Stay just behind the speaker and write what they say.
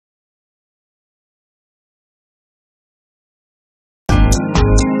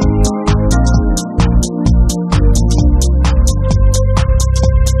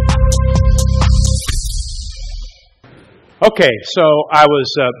Okay, so I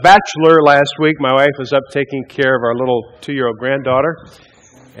was a bachelor last week. My wife was up taking care of our little 2-year-old granddaughter.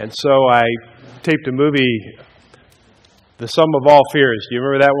 And so I taped a movie, The Sum of All Fears. Do you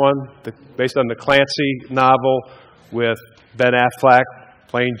remember that one? Based on the Clancy novel with Ben Affleck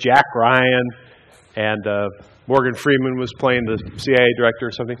playing Jack Ryan, and Morgan Freeman was playing the CIA director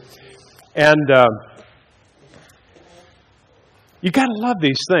or something. And you got to love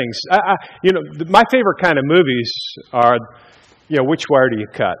these things. My favorite kind of movies are, which wire do you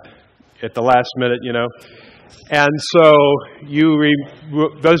cut at the last minute, And so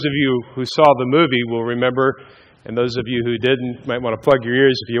those of you who saw the movie will remember, and those of you who didn't might want to plug your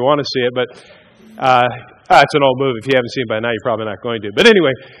ears if you want to see it. But it's an old movie. If you haven't seen it by now, you're probably not going to. But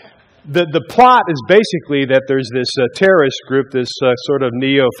anyway, the plot is basically that there's this terrorist group, this sort of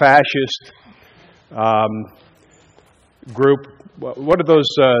neo-fascist group. What are those,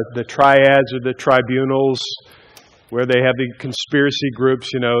 the triads or the tribunals, where they have the conspiracy groups?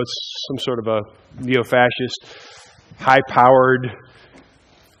 It's some sort of a neo-fascist, high-powered,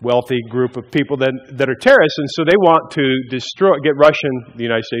 wealthy group of people that are terrorists, and so they want to get the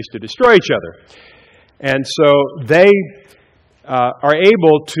United States to destroy each other. And so they are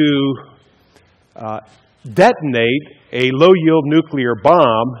able to detonate a low-yield nuclear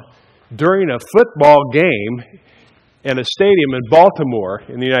bomb during a football game in a stadium in Baltimore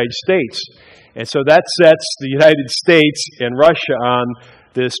in the United States. And so that sets the United States and Russia on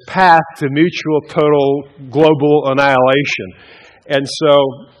this path to mutual, total, global annihilation. And so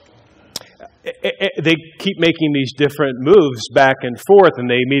they keep making these different moves back and forth, and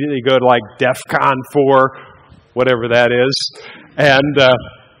they immediately go to like DEFCON 4, whatever that is. And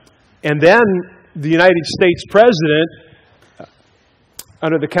then the United States president,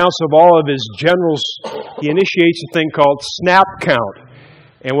 under the counsel of all of his generals, he initiates a thing called snap count.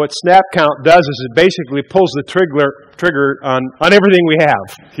 And what snap count does is it basically pulls the trigger on everything we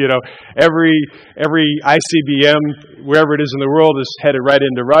have. Every ICBM, wherever it is in the world, is headed right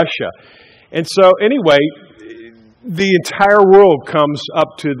into Russia. And so anyway, the entire world comes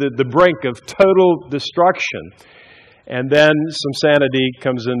up to the brink of total destruction. And then some sanity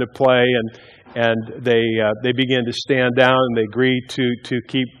comes into play, and they begin to stand down, and they agree to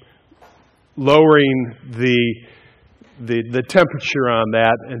keep lowering the temperature on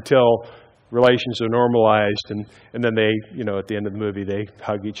that until relations are normalized, and then they, at the end of the movie, they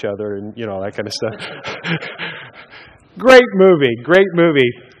hug each other and that kind of stuff. Great movie.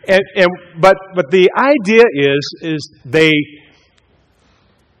 But the idea is they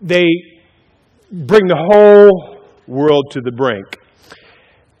bring the whole world to the brink.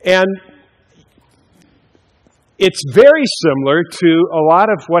 And it's very similar to a lot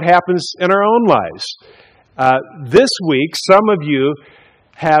of what happens in our own lives. This week, some of you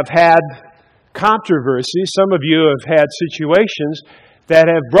have had controversy. Some of you have had situations that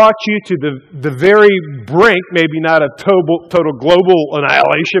have brought you to the very brink, maybe not of total global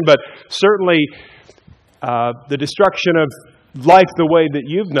annihilation, but certainly the destruction of life the way that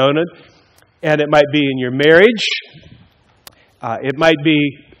you've known it. And it might be in your marriage. It might be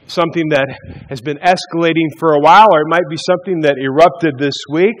something that has been escalating for a while, or it might be something that erupted this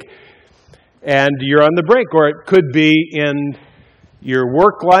week, and you're on the brink. Or it could be in your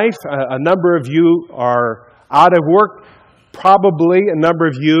work life. A number of you are out of work. Probably a number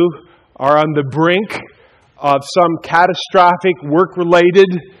of you are on the brink of some catastrophic work-related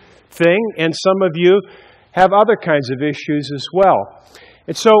thing, and some of you have other kinds of issues as well.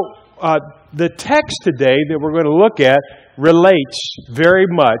 And so the text today that we're going to look at relates very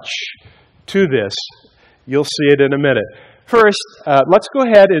much to this. You'll see it in a minute. First, let's go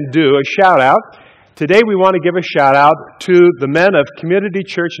ahead and do a shout-out. Today we want to give a shout-out to the men of Community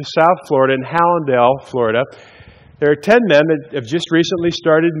Church in South Florida, in Hallandale, Florida. There are 10 men that have just recently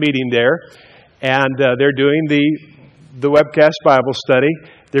started meeting there, and they're doing the webcast Bible study.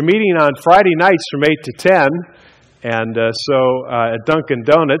 They're meeting on Friday nights from 8 to 10, and so at Dunkin'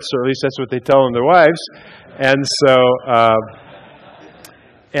 Donuts, or at least that's what they tell them their wives. And so,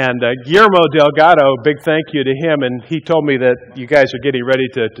 Guillermo Delgado, big thank you to him, and he told me that you guys are getting ready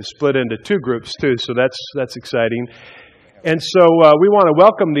to split into 2 groups too, so that's exciting. And so we want to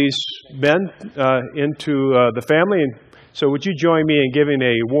welcome these men into the family. And so would you join me in giving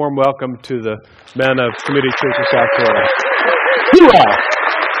a warm welcome to the men of Community Church in South Florida? Hoorah!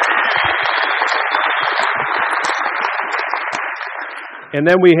 And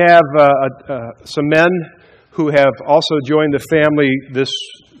then we have some men who have also joined the family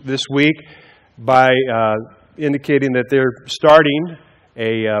this week by indicating that they're starting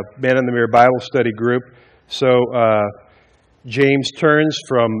a Man in the Mirror Bible study group. So James Turns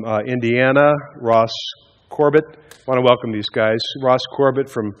from Indiana, Ross Corbett. I want to welcome these guys. Ross Corbett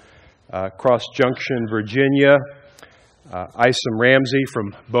from Cross Junction, Virginia. Isom Ramsey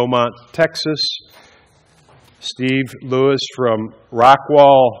from Beaumont, Texas. Steve Lewis from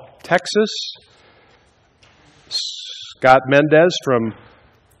Rockwall, Texas. Scott Mendez from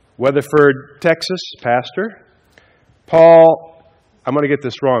Weatherford, Texas, pastor. Paul, I'm going to get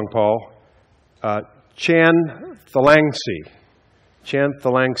this wrong, Paul. Chan Thalangsi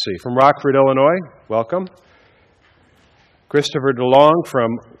from Rockford, Illinois. Welcome. Christopher DeLong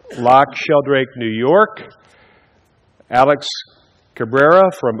from Loch Sheldrake, New York. Alex Cabrera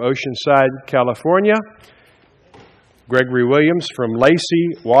from Oceanside, California. Gregory Williams from Lacey,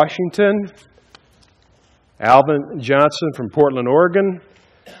 Washington. Alvin Johnson from Portland, Oregon.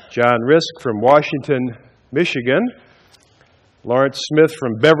 John Risk from Washington, Michigan. Lawrence Smith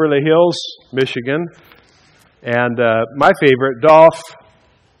from Beverly Hills, Michigan. And my favorite, Dolph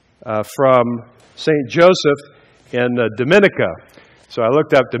from St. Joseph in Dominica. So I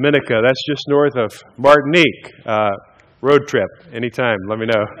looked up Dominica. That's just north of Martinique. Road trip, anytime, let me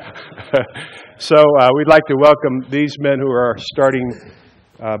know. So we'd like to welcome these men who are starting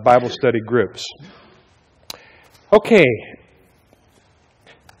Bible study groups. Okay.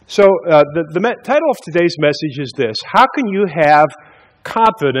 So the title of today's message is this: how can you have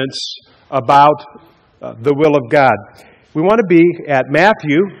confidence about the will of God? We want to be at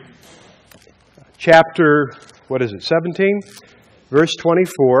Matthew chapter, 17? Verse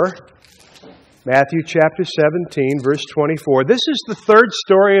 24. Matthew chapter 17, verse 24. This is the third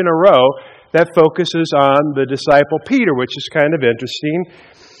story in a row that focuses on the disciple Peter, which is kind of interesting.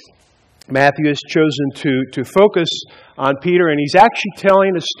 Matthew has chosen to focus on Peter, and he's actually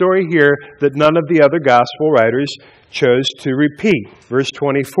telling a story here that none of the other gospel writers chose to repeat. Verse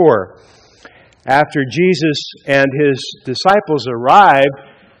 24. After Jesus and his disciples arrived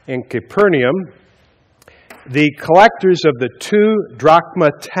in Capernaum, the collectors of the 2 drachma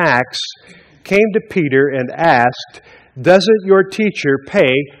tax came to Peter and asked, "Doesn't your teacher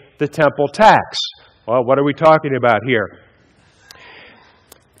pay the temple tax?" Well, what are we talking about here?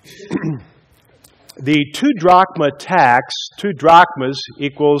 The 2 drachma tax, 2 drachmas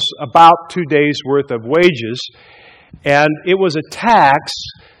equals about 2 days' worth of wages. And it was a tax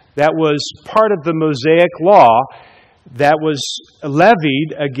that was part of the Mosaic law that was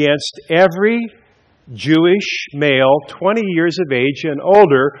levied against every Jewish male 20 years of age and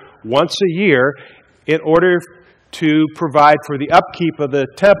older once a year in order to provide for the upkeep of the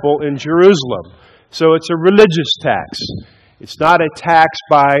temple in Jerusalem. So it's a religious tax. It's not a tax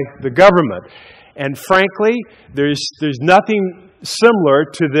by the government. And frankly, there's nothing similar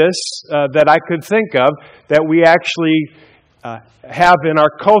to this that I could think of that we actually have in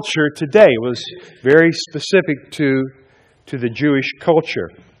our culture today. It was very specific to the Jewish culture.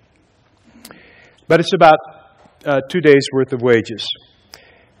 But it's about 2 days' worth of wages.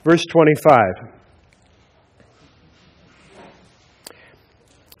 Verse 25.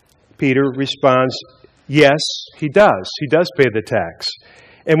 Peter responds, yes, he does. He does pay the tax.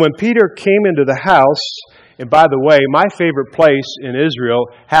 And when Peter came into the house, and by the way, my favorite place in Israel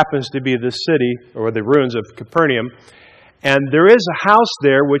happens to be the city or the ruins of Capernaum. And there is a house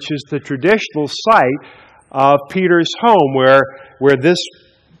there which is the traditional site of Peter's home where this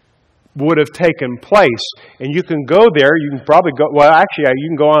would have taken place. And you can go there, you can probably go, well actually you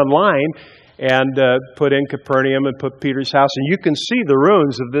can go online and put in Capernaum and put Peter's house, and you can see the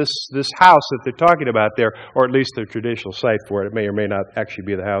ruins of this house that they're talking about there, or at least the traditional site for it. It may or may not actually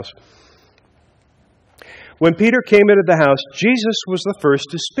be the house. When Peter came into the house, Jesus was the first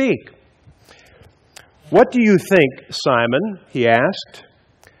to speak. "What do you think, Simon?" he asked.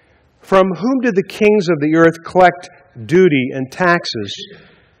 "From whom do the kings of the earth collect duty and taxes?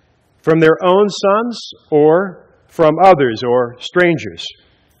 From their own sons or from others or strangers?"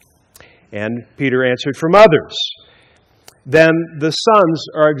 And Peter answered, "From others." "Then the sons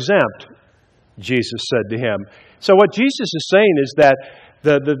are exempt," Jesus said to him. So what Jesus is saying is that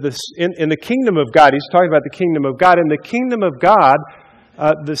in the kingdom of God, he's talking about the kingdom of God. In the kingdom of God,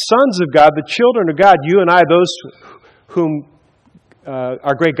 the sons of God, the children of God, you and I, those whom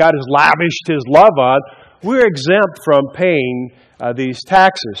our great God has lavished his love on, we're exempt from paying these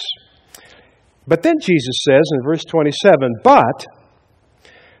taxes. But then Jesus says in verse 27, "But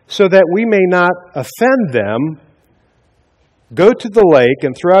so that we may not offend them, go to the lake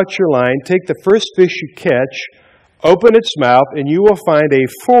and throw out your line, take the first fish you catch, open its mouth, and you will find a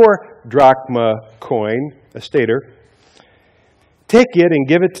 4 drachma coin," a stater. "Take it and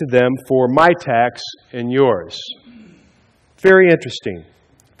give it to them for my tax and yours." Very interesting.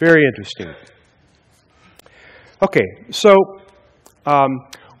 Very interesting. Okay, so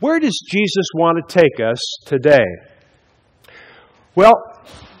where does Jesus want to take us today? Well,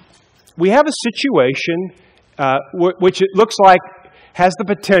 we have a situation which it looks like has the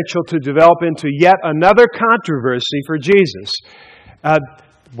potential to develop into yet another controversy for Jesus.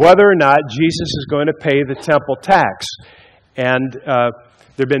 Whether or not Jesus is going to pay the temple tax. And there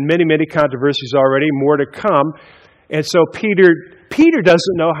have been many, many controversies already, more to come. And so Peter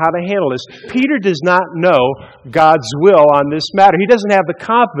doesn't know how to handle this. Peter does not know God's will on this matter. He doesn't have the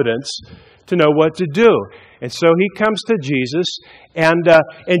confidence to know what to do. And so he comes to Jesus, and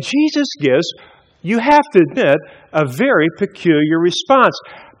Jesus gives, you have to admit, a very peculiar response.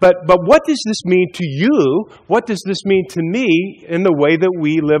 But what does this mean to you? What does this mean to me in the way that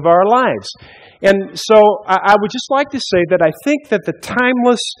we live our lives? And so I would just like to say that I think that the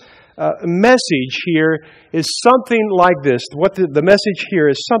timeless message here is something like this. What the message here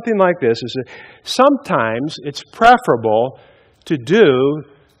is something like this, is that sometimes it's preferable to do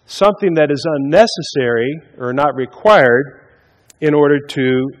something that is unnecessary or not required in order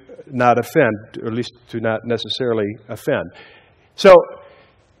to not offend, or at least to not necessarily offend. So,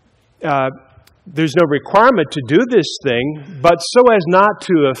 there's no requirement to do this thing, but so as not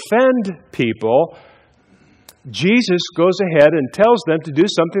to offend people, Jesus goes ahead and tells them to do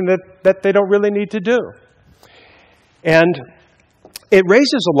something that they don't really need to do. And it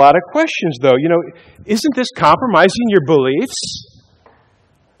raises a lot of questions, though. You know, isn't this compromising your beliefs?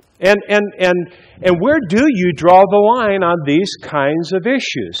 And where do you draw the line on these kinds of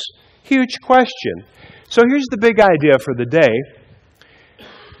issues? Huge question. So here's the big idea for the day.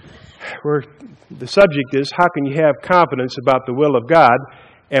 Where the subject is, how can you have confidence about the will of God?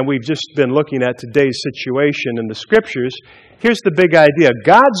 And we've just been looking at today's situation in the Scriptures. Here's the big idea.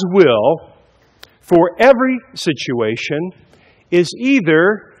 God's will for every situation is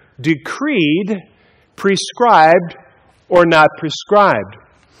either decreed, prescribed, or not prescribed.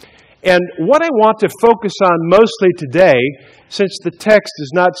 And what I want to focus on mostly today, since the text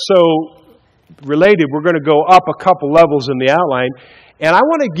is not so related, we're going to go up a couple levels in the outline. And I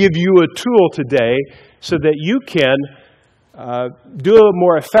want to give you a tool today so that you can do a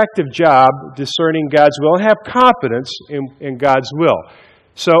more effective job discerning God's will and have confidence in God's will.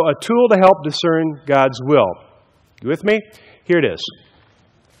 So a tool to help discern God's will. You with me? Here it is.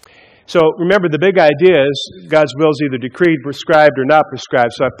 So remember, the big idea is God's will is either decreed, prescribed, or not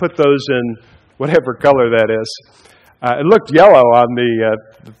prescribed. So I put those in whatever color that is. It looked yellow on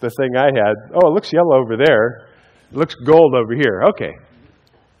the thing I had. Oh, it looks yellow over there. It looks gold over here. Okay.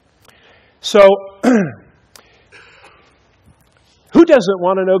 So, who doesn't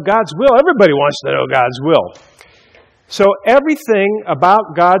want to know God's will? Everybody wants to know God's will. So everything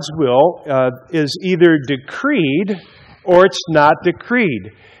about God's will is either decreed or it's not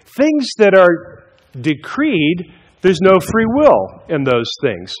decreed. Things that are decreed, there's no free will in those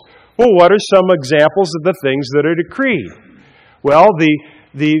things. Well, what are some examples of the things that are decreed? Well,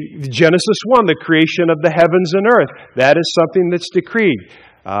 the Genesis 1, the creation of the heavens and earth, that is something that's decreed.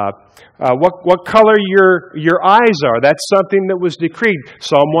 What color your eyes are, that's something that was decreed.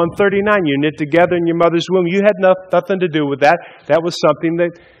 Psalm 139, you knit together in your mother's womb. You had nothing to do with that. That was something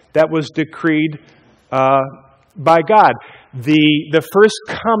that was decreed by God. The first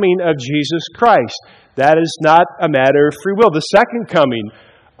coming of Jesus Christ, that is not a matter of free will. The second coming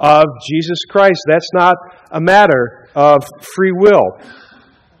of Jesus Christ, that's not a matter of free will.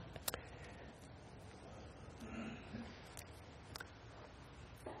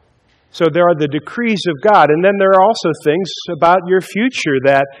 So there are the decrees of God. And then there are also things about your future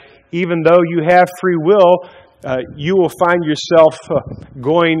that even though you have free will, you will find yourself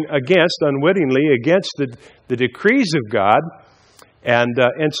going unwittingly against the decrees of God. And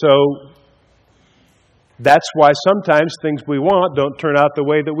so that's why sometimes things we want don't turn out the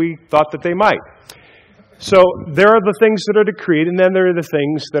way that we thought that they might. So there are the things that are decreed, and then there are the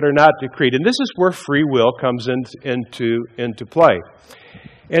things that are not decreed. And this is where free will comes into play.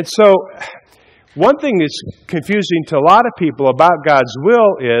 And so, one thing that's confusing to a lot of people about God's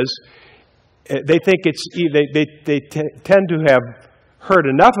will is they think they tend to have heard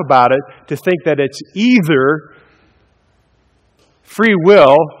enough about it to think that it's either free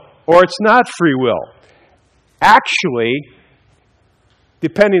will or it's not free will. Actually,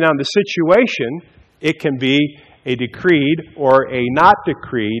 depending on the situation, it can be a decreed or a not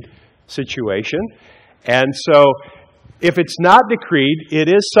decreed situation. And so, if it's not decreed, it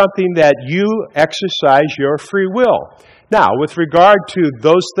is something that you exercise your free will. Now, with regard to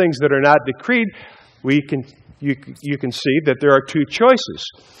those things that are not decreed, you can see that there are two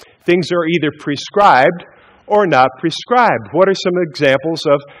choices. Things are either prescribed or not prescribed? What are some examples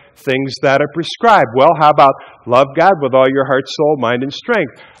of things that are prescribed? Well, how about love God with all your heart, soul, mind, and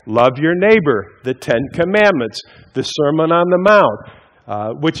strength? Love your neighbor, the Ten Commandments, the Sermon on the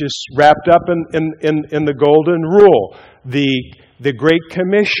Mount, which is wrapped up in the Golden Rule, the Great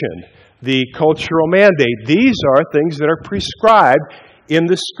Commission, the cultural mandate. These are things that are prescribed in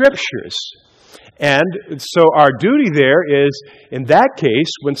the Scriptures. And so our duty there is, in that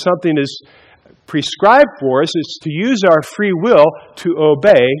case, when something is prescribed for us, is to use our free will to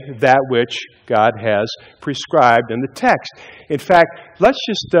obey that which God has prescribed in the text. In fact, let's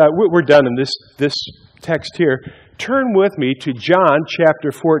just, we're done in this text here. Turn with me to John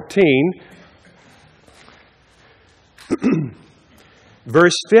chapter 14,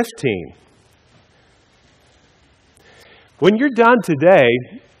 verse 15. When you're done today,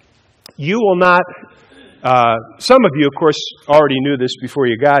 you will not, some of you, of course, already knew this before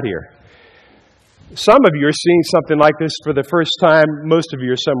you got here. Some of you are seeing something like this for the first time. Most of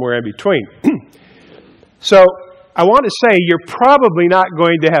you are somewhere in between. So I want to say you're probably not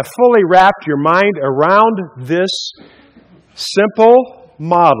going to have fully wrapped your mind around this simple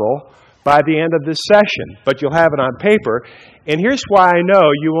model by the end of this session, but you'll have it on paper. And here's why I know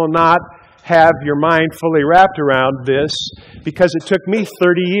you will not have your mind fully wrapped around this, because it took me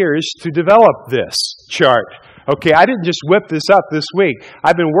 30 years to develop this chart. Okay, I didn't just whip this up this week.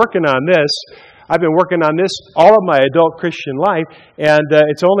 I've been working on this. I've been working on this all of my adult Christian life, and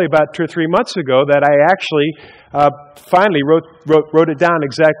it's only about 2 or 3 months ago that I actually finally wrote it down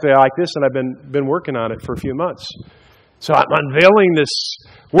exactly like this, and I've been working on it for a few months. So I'm unveiling this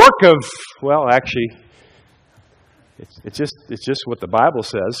work of, well, actually, it's just what the Bible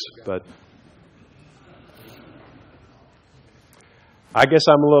says, but I guess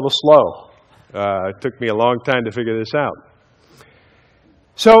I'm a little slow. It took me a long time to figure this out.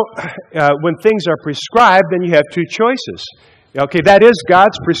 So, when things are prescribed, then you have two choices. Okay, that is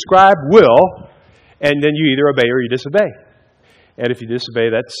God's prescribed will, and then you either obey or you disobey. And if you disobey,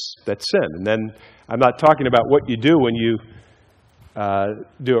 that's sin. And then I'm not talking about what you do when you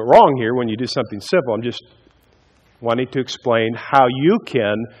do it wrong here, when you do something simple. I'm just wanting to explain how you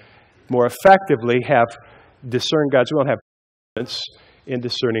can more effectively discern God's will and have confidence in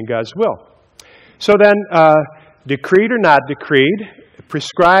discerning God's will. So then, decreed or not decreed,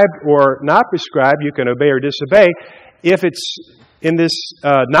 prescribed or not prescribed, you can obey or disobey. If it's in this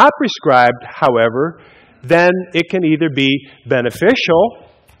not prescribed, however, then it can either be beneficial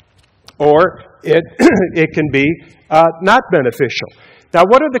or it can be not beneficial. Now,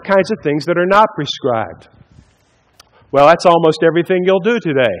 what are the kinds of things that are not prescribed? Well, that's almost everything you'll do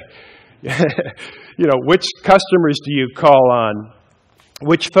today. You know, which customers do you call on?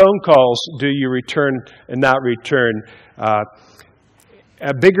 Which phone calls do you return and not return?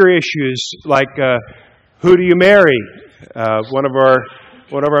 Bigger issues like who do you marry? One of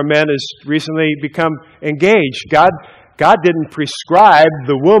our men has recently become engaged. God didn't prescribe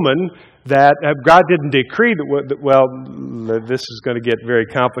the woman that God didn't decree that. Well, this is going to get very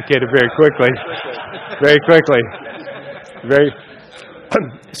complicated very quickly. Very quickly.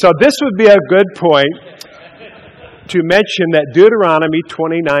 So this would be a good point to mention that Deuteronomy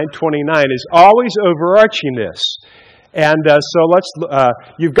 29:29 is always overarching this. And so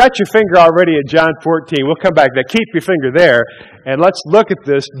you've got your finger already at John 14. We'll come back to that. Keep your finger there. And let's look at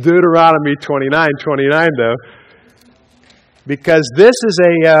this Deuteronomy 29:29 though. Because this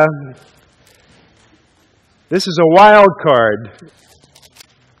is a wild card.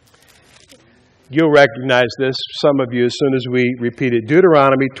 You'll recognize this, some of you, as soon as we repeat it.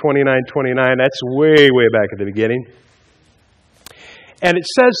 Deuteronomy 29:29, that's way, way back at the beginning. And it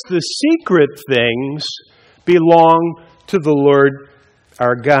says, the secret things belong to the Lord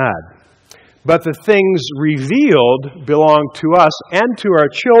our God. But the things revealed belong to us and to our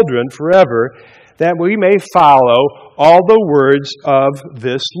children forever, that we may follow all the words of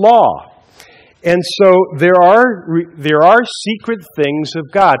this law. And so there are secret things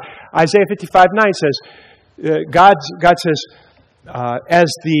of God. Isaiah 55:9 says, God says,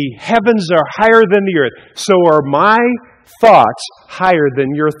 as the heavens are higher than the earth, so are my thoughts higher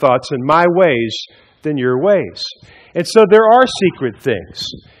than your thoughts, and my ways than your ways. And so there are secret things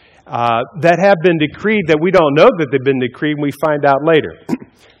that have been decreed that we don't know that they've been decreed, and we find out later.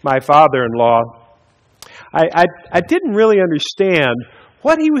 My father-in-law, I didn't really understand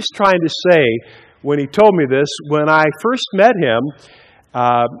what he was trying to say when he told me this. When I first met him,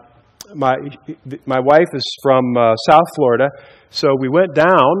 my wife is from South Florida, so we went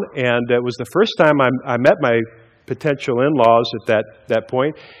down, and it was the first time I met my potential in-laws at that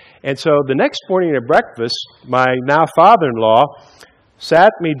point. And so the next morning at breakfast, my now father-in-law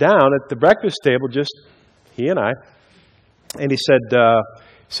sat me down at the breakfast table just he and I, and he said,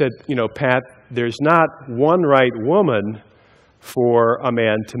 Pat, there's not one right woman for a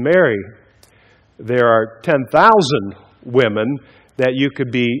man to marry. There are 10,000 women that you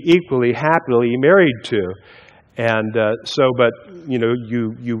could be equally happily married to. And but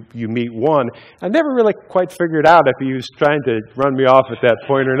you meet one. I never really quite figured out if he was trying to run me off at that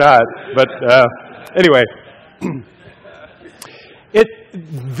point or not. But anyway,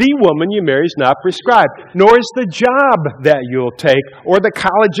 the woman you marry is not prescribed, nor is the job that you'll take, or the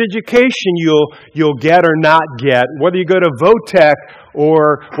college education you'll get or not get, whether you go to Votech,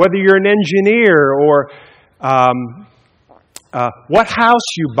 or whether you're an engineer, or what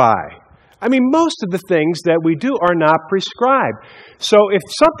house you buy. I mean, most of the things that we do are not prescribed. So if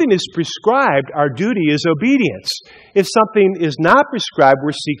something is prescribed, our duty is obedience. If something is not prescribed,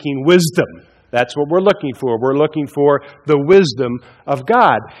 we're seeking wisdom. That's what we're looking for. We're looking for the wisdom of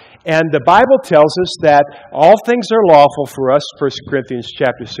God. And the Bible tells us that all things are lawful for us, 1 Corinthians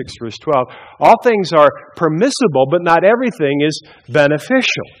chapter 6, verse 12. All things are permissible, but not everything is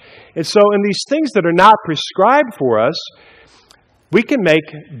beneficial. And so in these things that are not prescribed for us, we can make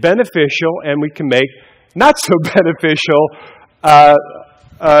beneficial and we can make not so beneficial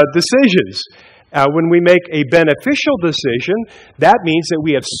decisions. When we make a beneficial decision, that means that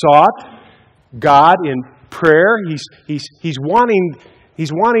we have sought God in prayer. He's wanting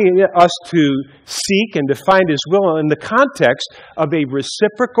us to seek and to find His will in the context of a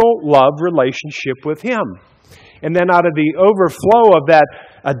reciprocal love relationship with Him. And then out of the overflow of that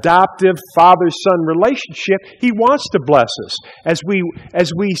adoptive father-son relationship, He wants to bless us as we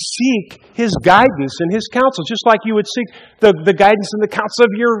seek His guidance and His counsel, just like you would seek the guidance and the counsel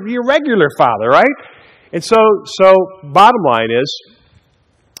of your regular father, right? And so bottom line is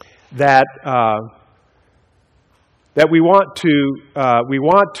that we want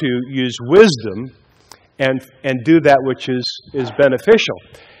to use wisdom and do that which is beneficial,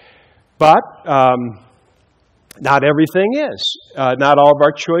 but not everything is. Not all of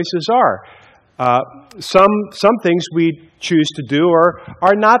our choices are. Some things we choose to do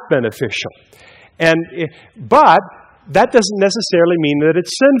are not beneficial, but that doesn't necessarily mean that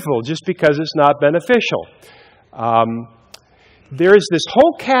it's sinful just because it's not beneficial. There is this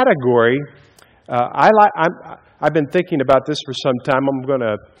whole category. I've been thinking about this for some time. I'm going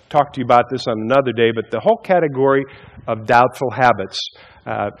to talk to you about this on another day, but the whole category of doubtful habits.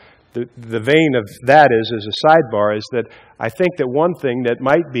 The vein of that is, as a sidebar, is that I think that one thing that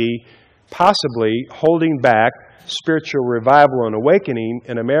might be possibly holding back spiritual revival and awakening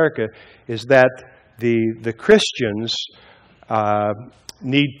in America is that the Christians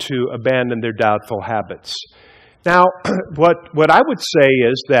need to abandon their doubtful habits. Now, what I would say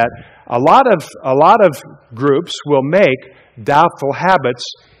is that a lot of groups will make doubtful habits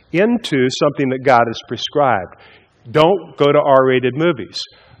into something that God has prescribed. Don't go to R-rated movies.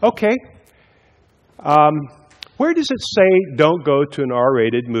 Okay. Where does it say don't go to an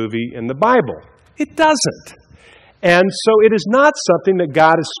R-rated movie in the Bible? It doesn't. And so it is not something that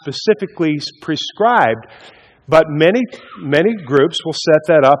God has specifically prescribed, but many groups will set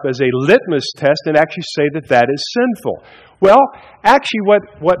that up as a litmus test and actually say that is sinful. Well, actually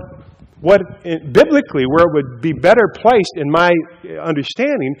what biblically, where it would be better placed in my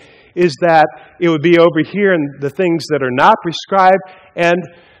understanding, is that it would be over here in the things that are not prescribed and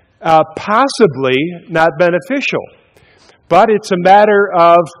possibly not beneficial. But it's a matter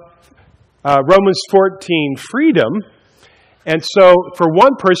of Romans 14 freedom. And so for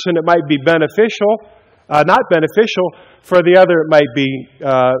one person it might be beneficial, not beneficial. For the other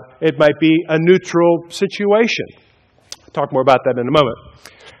it might be a neutral situation. I'll talk more about that in a moment.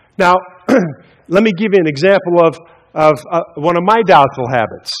 Now, let me give you an example of one of my doubtful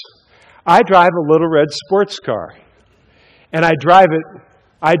habits. I drive a little red sports car, and I drive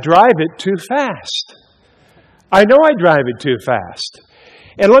it too fast. I know I drive it too fast.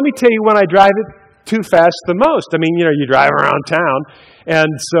 And let me tell you when I drive it too fast the most. I mean, you drive around town, and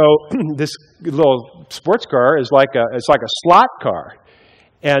so this little sports car is like a slot car.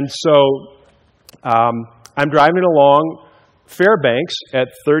 And so I'm driving along Fairbanks at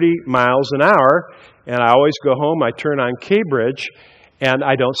 30 miles an hour, and I always go home, I turn on K-Bridge, and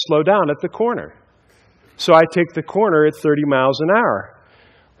I don't slow down at the corner. So I take the corner at 30 miles an hour.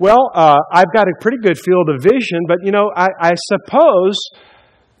 Well, I've got a pretty good field of vision, but, I suppose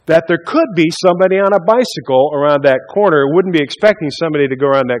that there could be somebody on a bicycle around that corner. Wouldn't be expecting somebody to go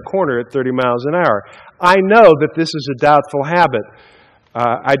around that corner at 30 miles an hour. I know that this is a doubtful habit.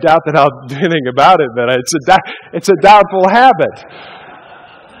 I doubt that I'll do anything about it, but it's a doubtful habit.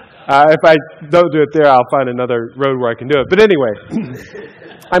 If I don't do it there, I'll find another road where I can do it. But anyway,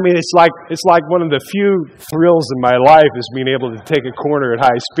 I mean, it's like one of the few thrills in my life is being able to take a corner at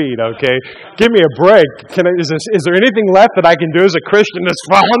high speed. Okay, give me a break. Is there anything left that I can do as a Christian that's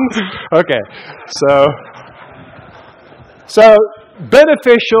fun? Okay, so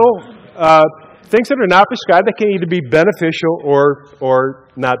beneficial things that are not prescribed, that can either be beneficial or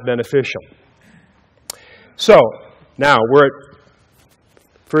not beneficial. So now we're at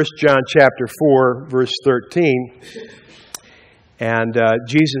 1 John chapter 4, verse 13. And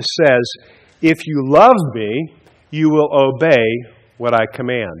Jesus says, if you love me, you will obey what I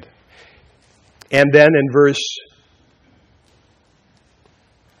command. And then in verse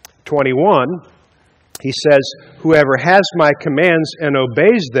 21, he says, whoever has my commands and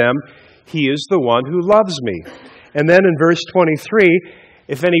obeys them, he is the one who loves me. And then in verse 23,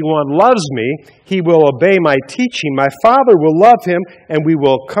 if anyone loves me, he will obey my teaching. My Father will love him, and we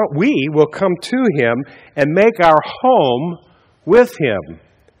will come to him and make our home with him.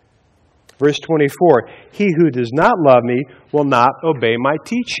 Verse 24, he who does not love me will not obey my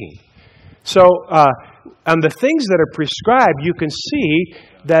teaching. So, on the things that are prescribed, you can see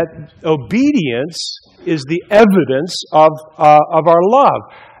that obedience is the evidence of our love.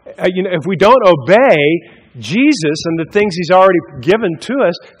 If we don't obey Jesus and the things he's already given to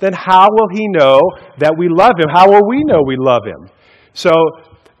us, then how will he know that we love him? How will we know we love him? So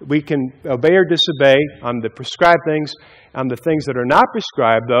we can obey or disobey on the prescribed things. On the things that are not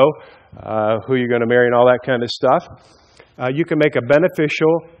prescribed, though, who you're going to marry and all that kind of stuff, you can make a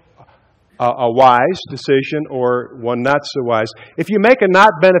beneficial, a wise decision, or one not so wise. If you make a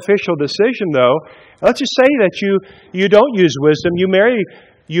not beneficial decision, though, let's just say that you don't use wisdom.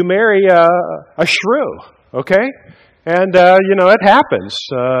 You marry a shrew, okay? And it happens.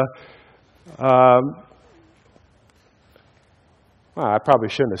 Well, I probably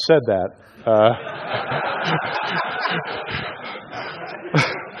shouldn't have said that.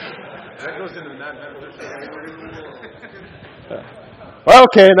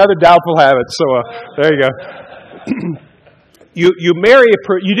 Okay, another doubtful habit. So there you go. You marry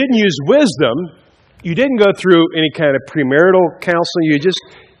you didn't use wisdom. You didn't go through any kind of premarital counseling.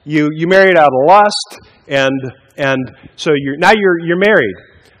 You married out of lust, and so you're married.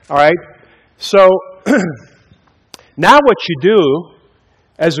 All right. So now what you do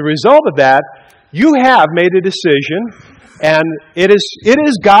as a result of that, you have made a decision, and it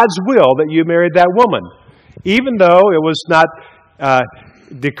is God's will that you married that woman, even though it was not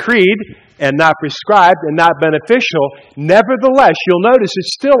decreed and not prescribed and not beneficial. Nevertheless, you'll notice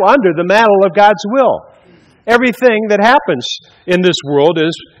it's still under the mantle of God's will. Everything that happens in this world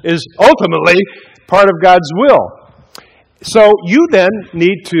is ultimately part of God's will. So you then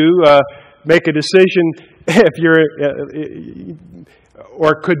need to make a decision if you're,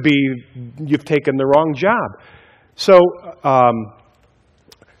 or it could be you've taken the wrong job. So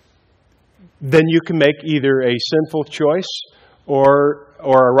then you can make either a sinful choice or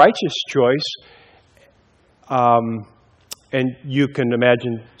a righteous choice. And you can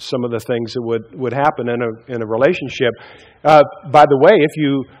imagine some of the things that would happen in a relationship. By the way, if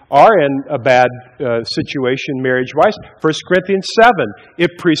you are in a bad situation marriage-wise, 1 Corinthians 7,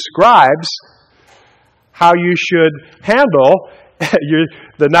 it prescribes how you should handle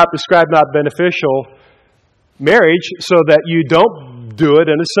the not prescribed, not beneficial marriage so that you don't do it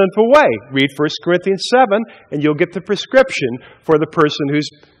in a sinful way. Read 1 Corinthians 7 and you'll get the prescription for the person who's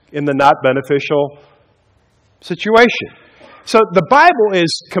in the not beneficial situation. So the Bible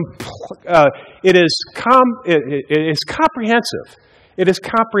is comprehensive. It is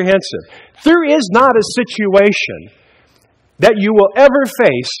comprehensive. There is not a situation that you will ever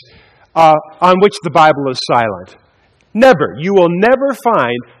face on which the Bible is silent. Never. You will never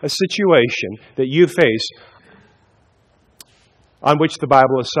find a situation that you face on which the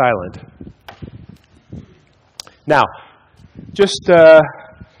Bible is silent. Now, just, we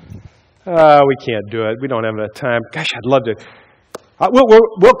can't do it. We don't have enough time. Gosh, I'd love to.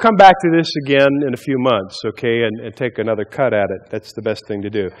 We'll come back to this again in a few months, okay, and take another cut at it. That's the best thing to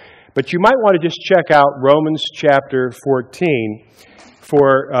do. But you might want to just check out Romans chapter 14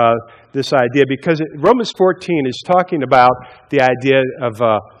 for this idea, because Romans 14 is talking about the idea of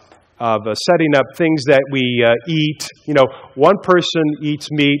setting up things that we eat. You know, one person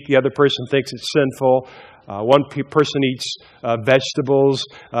eats meat, the other person thinks it's sinful. One person eats vegetables.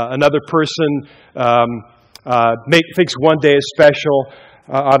 Another person thinks one day is special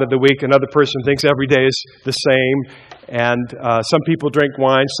out of the week. Another person thinks every day is the same. And some people drink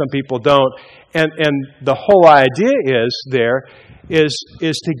wine, some people don't. And the whole idea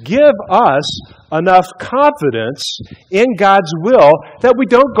is to give us enough confidence in God's will that we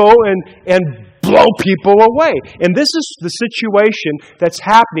don't go and blow people away. And this is the situation that's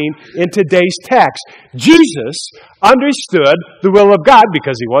happening in today's text. Jesus understood the will of God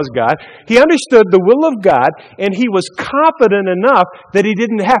because he was God. He understood the will of God, and he was confident enough that he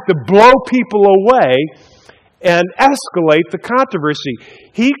didn't have to blow people away and escalate the controversy.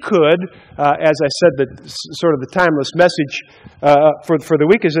 He could, as I said, sort of the timeless message for the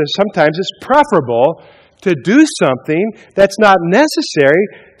week is that sometimes it's preferable to do something that's not necessary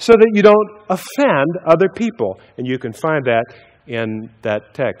so that you don't offend other people. And you can find that in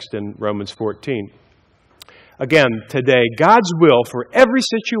that text in Romans 14. Again, today, God's will for every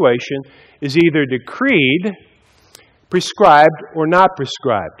situation is either decreed, prescribed, or not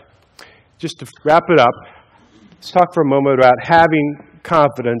prescribed. Just to wrap it up, let's talk for a moment about having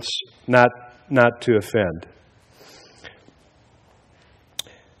confidence not to offend.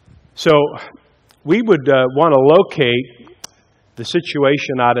 So, we would want to locate the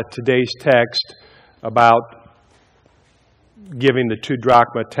situation out of today's text about giving the 2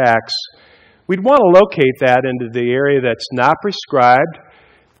 drachma tax. We'd want to locate that into the area that's not prescribed,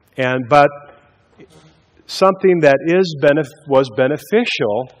 but something that was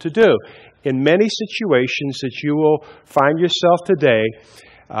beneficial to do. In many situations that you will find yourself today,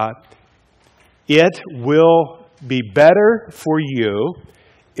 it will be better for you.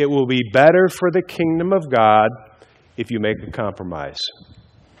 It will be better for the kingdom of God if you make a compromise.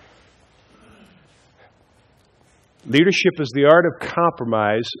 Leadership is the art of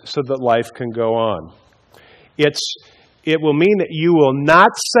compromise so that life can go on. It will mean that you will not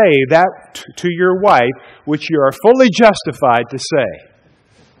say that to your wife which you are fully justified to say.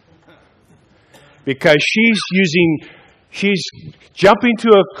 Because she's jumping to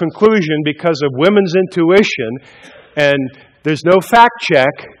a conclusion because of women's intuition, and there's no fact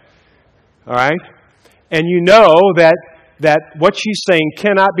check, all right? And you know that what she's saying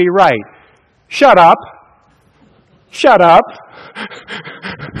cannot be right. Shut up. Shut up.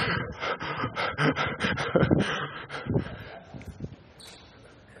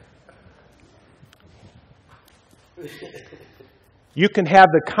 You can have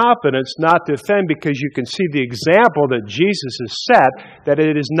the confidence not to offend because you can see the example that Jesus has set, that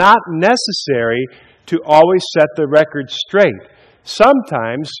it is not necessary to always set the record straight.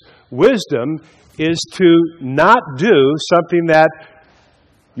 Sometimes wisdom is to not do something that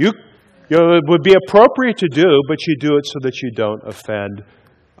it would be appropriate to do, but you do it so that you don't offend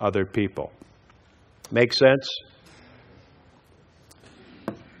other people. Make sense?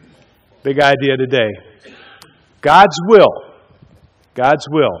 Big idea today. God's will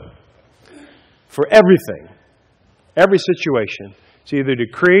for everything, every situation. It's either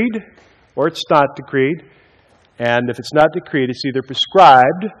decreed or it's not decreed. And if it's not decreed, it's either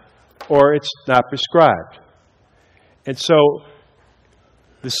prescribed or it's not prescribed. And so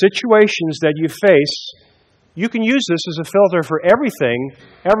the situations that you face, you can use this as a filter for everything.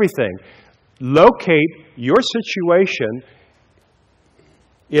 Locate your situation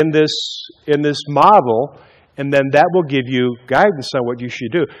in this model, and then that will give you guidance on what you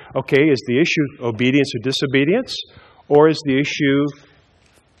should do. Okay, is the issue obedience or disobedience? Or is the issue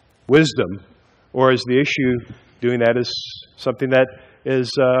wisdom? Or is the issue doing that as something that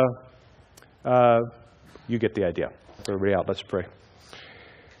is, you get the idea. Everybody out, let's pray.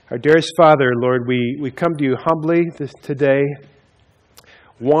 Our dearest Father, Lord, we come to you humbly today,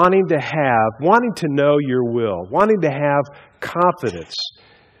 wanting to know your will, wanting to have confidence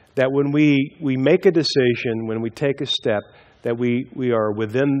that when we make a decision, when we take a step, that we are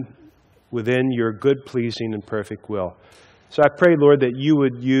within your good, pleasing, and perfect will. So I pray, Lord, that you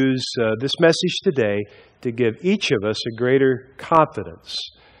would use this message today to give each of us a greater confidence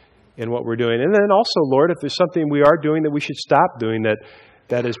in what we're doing. And then also, Lord, if there's something we are doing that we should stop doing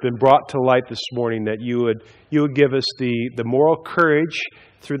that has been brought to light this morning, that you would give us the moral courage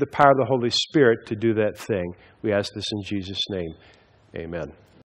through the power of the Holy Spirit to do that thing. We ask this in Jesus' name. Amen.